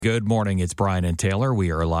Good morning. It's Brian and Taylor. We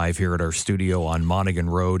are live here at our studio on Monaghan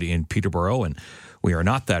Road in Peterborough, and we are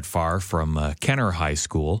not that far from Kenner High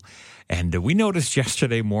School. And we noticed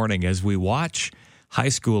yesterday morning as we watch high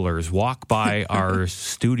schoolers walk by our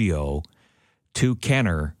studio to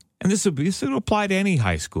Kenner, and this will apply to any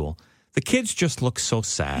high school, the kids just look so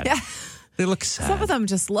sad. Yeah. They look sad. Some of them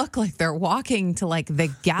just look like they're walking to like the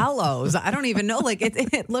gallows. I don't even know. Like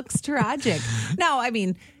it looks tragic. No, I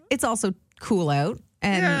mean, it's also cool out.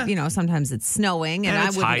 And, you know, sometimes it's snowing, and I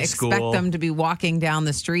wouldn't expect them to be walking down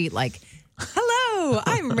the street like, hello,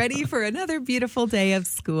 I'm ready for another beautiful day of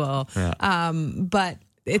school. Yeah. But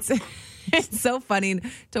it's so funny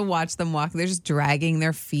to watch them walk. They're just dragging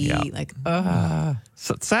their feet like, ugh.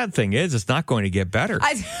 So the sad thing is, it's not going to get better.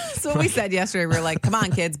 That's what we said yesterday. We were like, come on,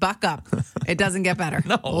 kids, buck up. It doesn't get better.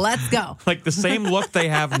 No. Let's go. Like the same look they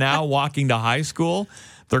have now walking to high school,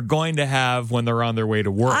 they're going to have when they're on their way to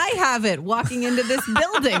work. I have it walking into this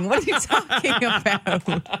building. What are you talking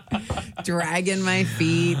about? Dragging my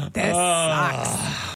feet. This sucks.